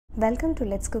Welcome to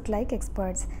let's cook like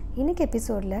experts. இன்னைக்கு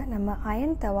எபிசோடில் நம்ம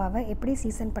அயன் தவாவை எப்படி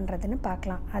சீசன் பண்ணுறதுன்னு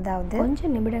பார்க்கலாம். அதாவது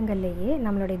கொஞ்சம் நிமிடங்கள்லேயே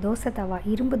நம்மளுடைய தோசை தவா,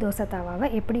 இரும்பு தோசை தவாவை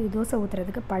எப்படி தோசை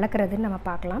ஊற்றுறதுக்கு பழக்கிறதுன்னு நம்ம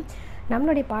பார்க்கலாம்.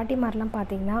 நம்மளுடைய பாட்டிமாரெலாம்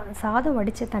பார்த்திங்கன்னா சாதம்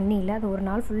வடித்த தண்ணியில் அது ஒரு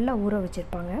நாள் ஃபுல்லாக ஊற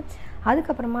வச்சுருப்பாங்க.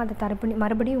 அதுக்கப்புறமா அதை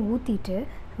மறுபடியும் ஊற்றிட்டு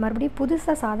மறுபடியும்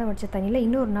புதுசாக சாதம் வடித்த தண்ணியில்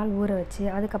இன்னொரு நாள் ஊற வச்சு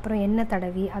அதுக்கப்புறம் எண்ணெய்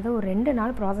தடவி அதை ஒரு 2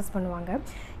 நாள் ப்ராசஸ் பண்ணுவாங்க.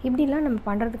 இப்படிலாம் நம்ம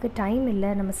பண்ணுறதுக்கு டைம்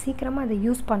இல்லை, நம்ம சீக்கிரமாக அதை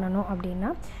யூஸ் பண்ணணும் அப்படின்னா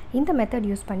இந்த மெத்தட்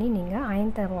யூஸ் பண்ணி நீங்கள்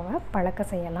அயன் தவாவை பழக்க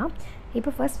செய்யலாம்.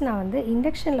 இப்போ ஃபர்ஸ்ட் நான் வந்து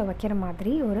இண்டக்ஷனில் வைக்கிற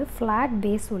மாதிரி ஒரு ஃப்ளாட்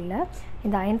பேஸ் உள்ள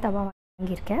இந்த அயன் தவா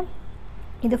வாங்கியிருக்கேன்.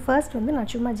 இது ஃபர்ஸ்ட் வந்து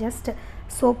நான் சும்மா ஜஸ்ட்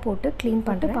சோப் போட்டு க்ளீன்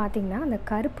பண்ணிட்டு பார்த்திங்கன்னா அந்த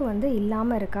கருப்பு வந்து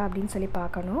இல்லாமல் இருக்கா அப்படின்னு சொல்லி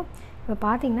பார்க்கணும். இப்போ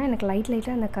பார்த்திங்கன்னா எனக்கு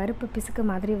லைட்டாக அந்த கருப்பு பிசுக்கு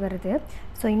மாதிரி வருது.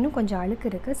 ஸோ இன்னும் கொஞ்சம் அழுக்கு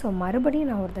இருக்குது. ஸோ மறுபடியும்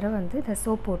நான் ஒரு தடவை வந்து இந்த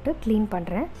சோப் போட்டு க்ளீன்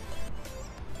பண்ணுறேன்.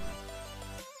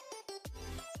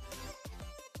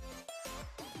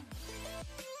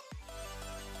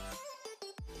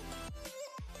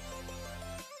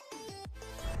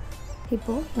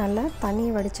 இப்போது நல்லா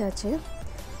தண்ணியை வடித்தாச்சு.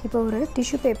 இப்போ ஒரு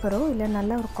டிஷ்யூ பேப்பரோ இல்லை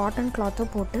நல்ல ஒரு காட்டன் கிளாத்தோ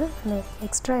போட்டு அந்த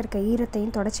எக்ஸ்ட்ரா இருக்க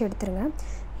ஈரத்தையும் தொடச்சி எடுத்துருங்க.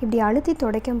 இப்படி அழுத்தி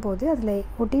துடைக்கும் போது அதில்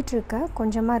ஒட்டிகிட்ருக்க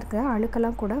கொஞ்சமாக இருக்க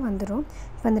அழுக்கெல்லாம் கூட வந்துடும்.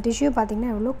 இப்போ அந்த டிஷ்யூ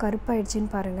பார்த்திங்கன்னா எவ்வளோ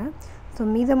கருப்பாயிடுச்சின்னு பாருங்கள். ஸோ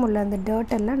மீதமுள்ள அந்த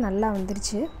டர்ட் எல்லாம் நல்லா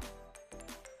வந்துருச்சு.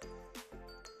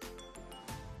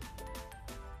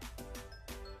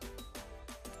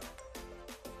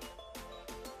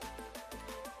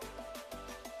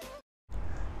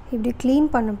 இப்படி க்ளீன்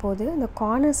பண்ணும்போது இந்த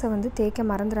கார்னர்ஸை வந்து தேய்க்க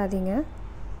மறந்துடாதீங்க.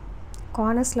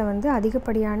 கார்னர்ஸில் வந்து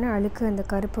அதிகப்படியான அழுக்கு அந்த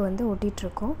கருப்பு வந்து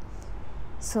ஒட்டிகிட்ருக்கும்.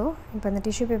 ஸோ இப்போ அந்த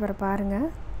டிஷ்யூ பேப்பரை பாருங்கள்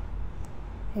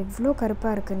எவ்வளோ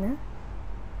கருப்பாக இருக்குன்னு.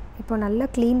 இப்போ நல்லா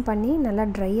க்ளீன் பண்ணி நல்லா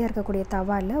ட்ரையாக இருக்கக்கூடிய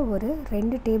தவாவில் ஒரு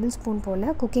 2 டேபிள் ஸ்பூன் போல்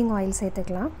குக்கிங் ஆயில்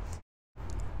சேர்த்துக்கலாம்.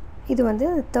 இது வந்து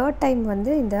 3rd டைம்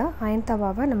வந்து இந்த அயன்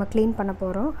தவாவை நம்ம க்ளீன் பண்ண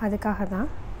போகிறோம். அதுக்காக தான்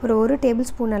ஒரு 1 டேபிள்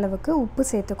ஸ்பூன் அளவுக்கு உப்பு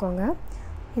சேர்த்துக்கோங்க.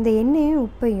 இந்த எண்ணெயும்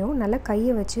உப்பையும் நல்லா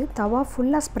கையை வச்சு தவா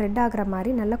ஃபுல்லாக ஸ்ப்ரெட் ஆகிற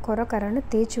மாதிரி நல்லா கொரன்னு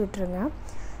தேய்ச்சி விட்டுருங்க.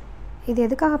 இது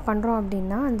எதுக்காக பண்ணுறோம்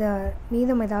அப்படின்னா அந்த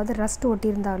மீதம் ஏதாவது ரஸ்ட்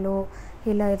ஒட்டியிருந்தாலோ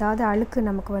இல்லை ஏதாவது அழுக்கு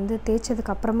நமக்கு வந்து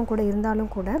தேய்ச்சதுக்கு அப்புறமும் கூட இருந்தாலும்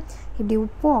கூட இப்படி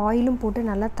உப்பும் ஆயிலும் போட்டு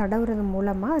நல்லா தடவுறது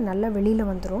மூலமாக அது நல்லா வெளியில்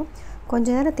வந்துடும். கொஞ்ச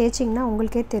நேரம் தேய்ச்சிங்கன்னா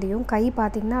உங்களுக்கே தெரியும், கை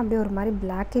பார்த்திங்கன்னா அப்படியே ஒரு மாதிரி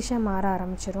பிளாக்கிஷாக மாற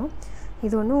ஆரம்பிச்சிடும்.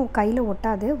 இது ஒன்றும் கையில்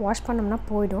ஒட்டாது, வாஷ் பண்ணோம்னா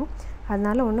போயிடும்.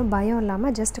 அதனால் ஒன்றும் பயம்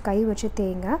இல்லாமல் ஜஸ்ட் கை வச்சு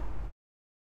தேய்ங்க.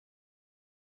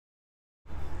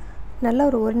 நல்லா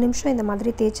ஒரு 1 நிமிஷம் இந்த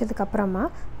மாதிரி தேய்ச்சதுக்கப்புறமா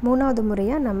 3வது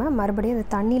முறையாக நம்ம மறுபடியும் அந்த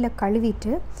தண்ணியில்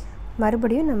கழுவிட்டு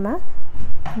மறுபடியும் நம்ம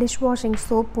டிஷ் வாஷிங்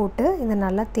சோப் போட்டு இதை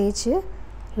நல்லா தேய்ச்சி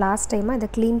லாஸ்ட் டைமாக இதை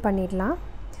க்ளீன் பண்ணிடலாம்.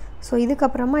 ஸோ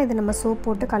இதுக்கப்புறமா இதை நம்ம சோப்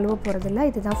போட்டு கழுவ போகிறதில்ல,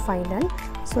 இதுதான் ஃபைனல்.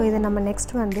 ஸோ இதை நம்ம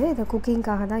நெக்ஸ்ட் வந்து இதை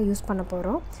குக்கிங்காக தான் யூஸ் பண்ண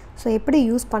போகிறோம். ஸோ எப்படி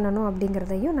யூஸ் பண்ணணும்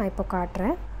அப்படிங்கிறதையும் நான் இப்போ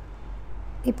காட்டுறேன்.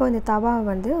 இப்போ இந்த தவாவை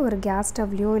வந்து ஒரு கேஸ்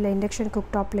ஸ்டவ்லையோ இல்லை இண்டக்ஷன்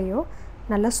குக் டாப்லேயோ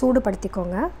நல்லா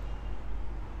சூடுபடுத்திக்கோங்க.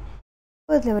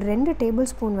 இதில் ஒரு 2 டேபிள்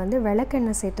ஸ்பூன் வந்து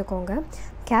விளக்கெண்ணெய் சேர்த்துக்கோங்க.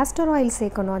 கேஸ்டர் ஆயில்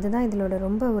சேர்க்கணும், அதுதான் இதிலோட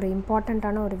ரொம்ப ஒரு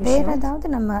இம்பார்ட்டண்ட்டான ஒரு விஷயம். வேறு ஏதாவது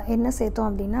நம்ம எண்ணெய் சேர்த்தோம்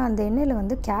அப்படின்னா அந்த எண்ணெயில்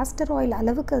வந்து கேஸ்டர் ஆயில்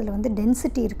அளவுக்கு அதில் வந்து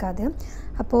டென்சிட்டி இருக்காது.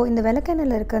 அப்போது இந்த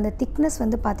விளக்கெண்ணெயில் இருக்க அந்த திக்னஸ்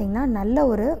வந்து பார்த்திங்கன்னா நல்ல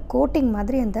ஒரு கோட்டிங்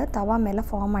மாதிரி அந்த தவா மேலே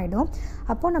ஃபார்ம் ஆகிடும்.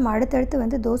 அப்போது நம்ம அடுத்தடுத்து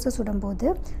வந்து தோசை சுடும்போது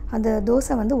அந்த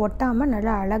தோசை வந்து ஒட்டாமல்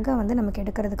நல்லா அழகாக வந்து நமக்கு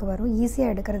எடுக்கிறதுக்கு வரும்,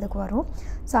 ஈஸியாக எடுக்கிறதுக்கு வரும்.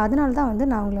 ஸோ அதனால தான் வந்து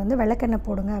நான் உங்களை வந்து விளக்கெண்ணெய்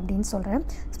போடுங்க அப்படின்னு சொல்கிறேன்.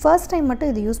 ஃபர்ஸ்ட் டைம்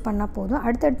மட்டும் இது யூஸ் பண்ணால் போதும்,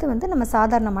 அடுத்தடுத்து வந்து நம்ம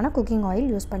சாதாரணமான குக்கிங்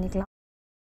ஆயில் யூஸ் பண்ணிக்கலாம்.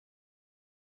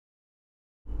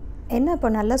 எண்ணெய் இப்போ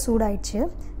நல்லா சூடாயிடுச்சு.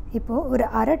 இப்போது ஒரு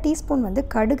 1/2 டீஸ்பூன் வந்து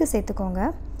கடுகு சேர்த்துக்கோங்க.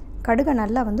 கடுகை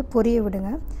நல்லா வந்து பொரிய விடுங்க.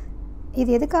 இது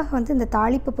எதுக்காக வந்து இந்த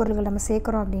தாளிப்பு பொருள்கள் நம்ம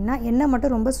சேர்க்குறோம் அப்படின்னா எண்ணெய்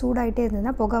மட்டும் ரொம்ப சூடாகிட்டே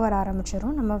இருந்ததுன்னா புகை வர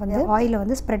ஆரம்பிச்சிடும், நம்ம வந்து ஆயிலை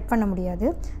வந்து ஸ்ப்ரெட் பண்ண முடியாது.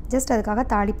 ஜஸ்ட் அதுக்காக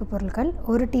தாளிப்பு பொருட்கள்.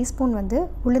 1 டீஸ்பூன் வந்து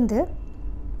உளுந்து,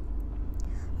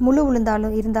 முழு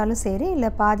உளுந்தாலும் இருந்தாலும் சரி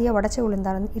இல்லை பாதியாக உடச்ச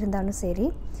இருந்தாலும் சரி.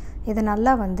 இதை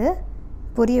நல்லா வந்து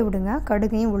பொரிய விடுங்க,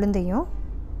 கடுகையும் உளுந்தையும்.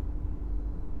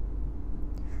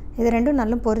 இது ரெண்டும்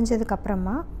நல்லா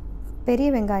பொரிஞ்சதுக்கப்புறமா பெரிய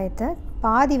வெங்காயத்தை,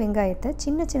 பாதி வெங்காயத்தை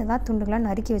சின்னதாக துண்டுகளாக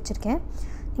நறுக்கி வச்சுருக்கேன்.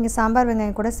 நீங்கள் சாம்பார்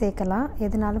வெங்காயம் கூட சேர்க்கலாம்,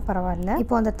 எதுனாலும் பரவாயில்ல.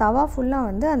 இப்போ அந்த தவா ஃபுல்லாக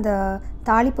வந்து அந்த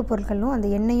தாளிப்பு பொருட்களும் அந்த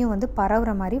எண்ணெயும் வந்து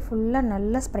பரவுற மாதிரி ஃபுல்லாக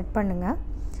நல்லா ஸ்ப்ரெட் பண்ணுங்கள்.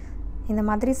 இந்த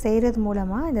மாதிரி செய்கிறது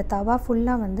மூலமாக இந்த தவா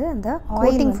ஃபுல்லாக வந்து அந்த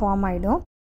ஆயிலிங் ஃபார்ம் ஆகிடும்.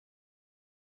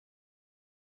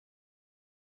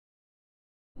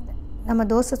 நம்ம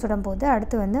தோசை சுடும்போது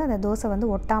அடுத்து வந்து அந்த தோசை வந்து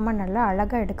ஒட்டாமல் நல்லா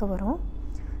அழகாக எடுக்க வரும்.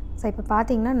 ஸோ இப்போ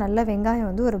பார்த்திங்கன்னா நல்ல வெங்காயம்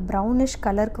வந்து ஒரு ப்ரௌனிஷ்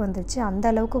கலருக்கு வந்துருச்சு, அந்த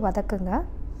அளவுக்கு வதக்குங்க.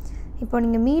 இப்போ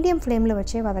நீங்கள் மீடியம் ஃப்ளேமில்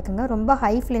வச்சே வதக்குங்க. ரொம்ப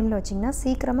ஹை ஃப்ளேமில் வச்சிங்கன்னா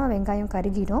சீக்கிரமாக வெங்காயம்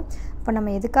கருகிடும். இப்போ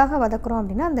நம்ம எதுக்காக வதக்குறோம்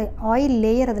அப்படின்னா அந்த ஆயில்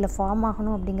லேயர் அதில் ஃபார்ம்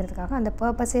ஆகணும் அப்படிங்கிறதுக்காக அந்த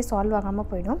பர்பஸே சால்வ் ஆகாமல்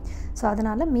போயிடும். ஸோ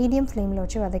அதனால் மீடியம் ஃப்ளேமில்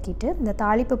வச்சு வதக்கிட்டு இந்த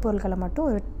தாளிப்பு பொருட்களை மட்டும்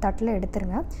ஒரு தட்டில்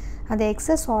எடுத்துருங்க. அந்த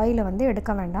எக்ஸஸ் ஆயிலை வந்து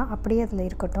எடுக்க வேண்டாம், அப்படியே அதில்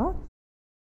இருக்கட்டும்.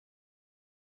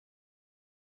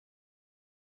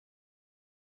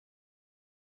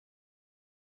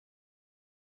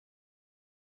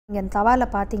 இங்கே தவாவில்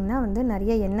பார்த்தீங்கன்னா வந்து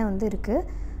நிறைய எண்ணெய் வந்து இருக்குது.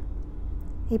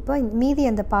 இப்போ மீதி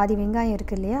அந்த பாதி வெங்காயம்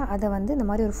இருக்குது இல்லையா, அதை வந்து இந்த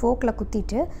மாதிரி ஒரு ஃபோக்கில்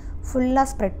குத்திட்டு ஃபுல்லாக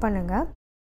ஸ்ப்ரெட் பண்ணுங்கள்.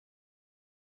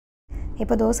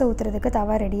 இப்போ தோசை ஊற்றுறதுக்கு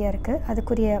தவா ரெடியாக இருக்குது.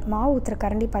 அதுக்குரிய மாவு ஊற்றுற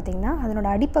கரண்டி பார்த்திங்கன்னா அதனோட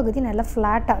அடிப்பகுதி நல்லா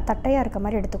ஃப்ளாட்டாக தட்டையாக இருக்க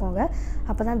மாதிரி எடுத்துக்கோங்க.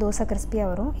 அப்போ தான் தோசை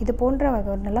கிறிஸ்பியாக வரும். இது போன்ற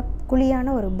நல்லா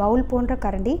குழியான ஒரு பவுல் போன்ற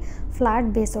கரண்டி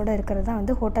ஃப்ளாட் பேஸோடு இருக்கிறது தான்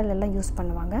வந்து ஹோட்டலெல்லாம் யூஸ்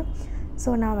பண்ணுவாங்க.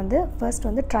 ஸோ நான் வந்து ஃபர்ஸ்ட்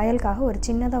வந்து ட்ரையலுக்காக ஒரு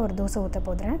சின்னதாக ஒரு தோசை ஊற்ற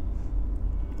போதுறேன்.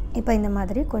 இப்போ இந்த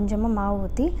மாதிரி கொஞ்சமாக மாவு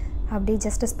ஊற்றி அப்படியே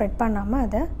ஜஸ்ட்டு ஸ்ப்ரெட் பண்ணாமல்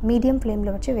அதை மீடியம்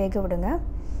ஃப்ளேமில் வச்சு வேக விடுங்க.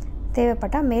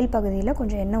 தேவைப்பட்டால் மேல் பகுதியில்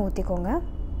கொஞ்சம் எண்ணெய் ஊற்றிக்கோங்க.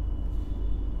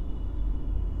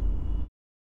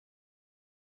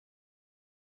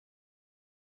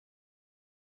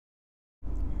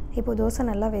 இப்போ தோசை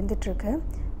நல்லா வெந்துட்டுருக்கு.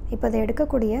 இப்போ அதை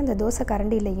எடுக்கக்கூடிய அந்த தோசை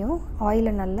கரண்டிலையும்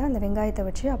ஆயிலை நல்லா அந்த வெங்காயத்தை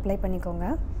வச்சு அப்ளை பண்ணிக்கோங்க.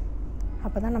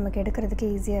 அப்போ தான் நமக்கு எடுக்கிறதுக்கு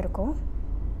ஈஸியாக இருக்கும்.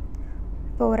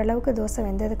 இப்போ ஓரளவுக்கு தோசை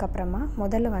வெந்ததுக்கப்புறமா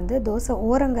முதல்ல வந்து தோசை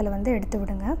ஓரங்களை வந்து எடுத்து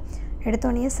விடுங்க.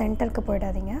 எடுத்தோடனே சென்டருக்கு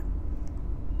போயிடாதீங்க.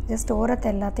 ஜஸ்ட் ஓரத்தை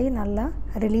எல்லாத்தையும் நல்லா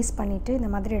ரிலீஸ் பண்ணிவிட்டு இந்த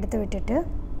மாதிரி எடுத்து விட்டுட்டு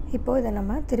இப்போது இதை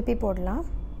நம்ம திருப்பி போடலாம்.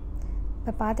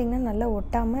 இப்போ பார்த்திங்கன்னா நல்லா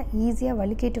ஒட்டாமல் ஈஸியாக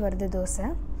வழுக்கிட்டு வருது தோசை.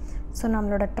 ஸோ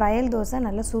நம்மளோட ட்ரையல் தோசை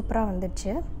நல்லா சூப்பராக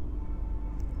வந்துடுச்சு.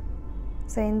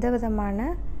 ஸோ எந்த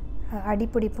விதமான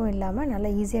அடிப்பிடிப்பும் இல்லாமல் நல்லா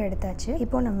ஈஸியாக எடுத்தாச்சு.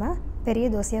 இப்போது நம்ம பெரிய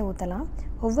தோசையாக ஊற்றலாம்.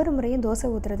 ஒவ்வொரு முறையும் தோசை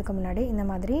ஊற்றுறதுக்கு முன்னாடி இந்த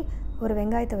மாதிரி ஒரு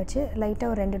வெங்காயத்தை வச்சு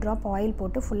லைட்டாக ஒரு 2 ட்ராப் ஆயில்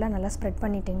போட்டு ஃபுல்லாக நல்லா ஸ்ப்ரெட்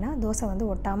பண்ணிட்டிங்கன்னா தோசை வந்து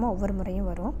ஒட்டாமல் ஒவ்வொரு முறையும்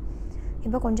வரும்.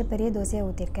 இப்போ கொஞ்சம் பெரிய தோசையாக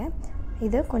ஊற்றிருக்கேன்.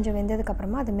 இது கொஞ்சம்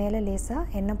வெந்ததுக்கப்புறமா அது மேலே லேசாக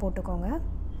எண்ணெய் போட்டுக்கோங்க.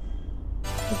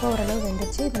 இப்போ ஓரளவு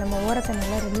வெந்துச்சு. இப்போ நம்ம ஓரத்தை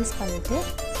நல்லா ரிலீஸ் பண்ணிவிட்டு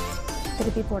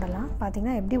திருப்பி போடலாம்.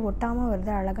 பார்த்திங்கன்னா எப்படி ஒட்டாமல்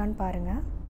வருது அழகான்னு பாருங்கள்.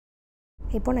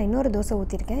 இப்போ நான் இன்னொரு தோசை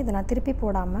ஊற்றிருக்கேன். இதை நான் திருப்பி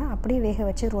போடாமல் அப்படியே வேக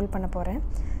வச்சு ரோல் பண்ண போகிறேன்.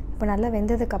 இப்போ நல்லா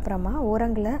வெந்ததுக்கப்புறமா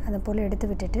ஓரங்களை அதை போல் எடுத்து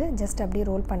விட்டுட்டு ஜஸ்ட் அப்படியே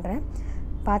ரோல் பண்ணுறேன்.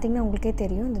 பார்த்திங்கன்னா உங்களுக்கே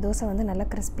தெரியும் இந்த தோசை வந்து நல்லா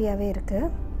கிறிஸ்பியாகவே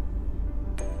இருக்குது.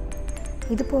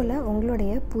 இது போல்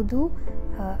உங்களுடைய புது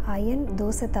அயன்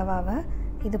தோசை தவாவை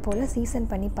இது போல் சீசன்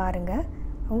பண்ணி பாருங்கள்.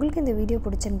 உங்களுக்கு இந்த வீடியோ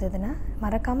பிடிச்சிருந்ததுன்னா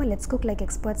மறக்காமல் லெட்ஸ் குக் லைக்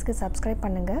எக்ஸ்பர்ட்ஸ்க்கு சப்ஸ்கிரைப்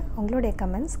பண்ணுங்கள். உங்களுடைய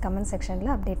கமெண்ட்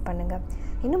செக்ஷனில் அப்டேட் பண்ணுங்கள்.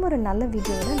 இன்னும் ஒரு நல்ல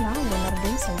வீடியோவில் நான் உங்களை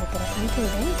மறுபடியும் சந்திக்கிறேன். Until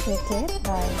then, take care.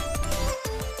 Bye.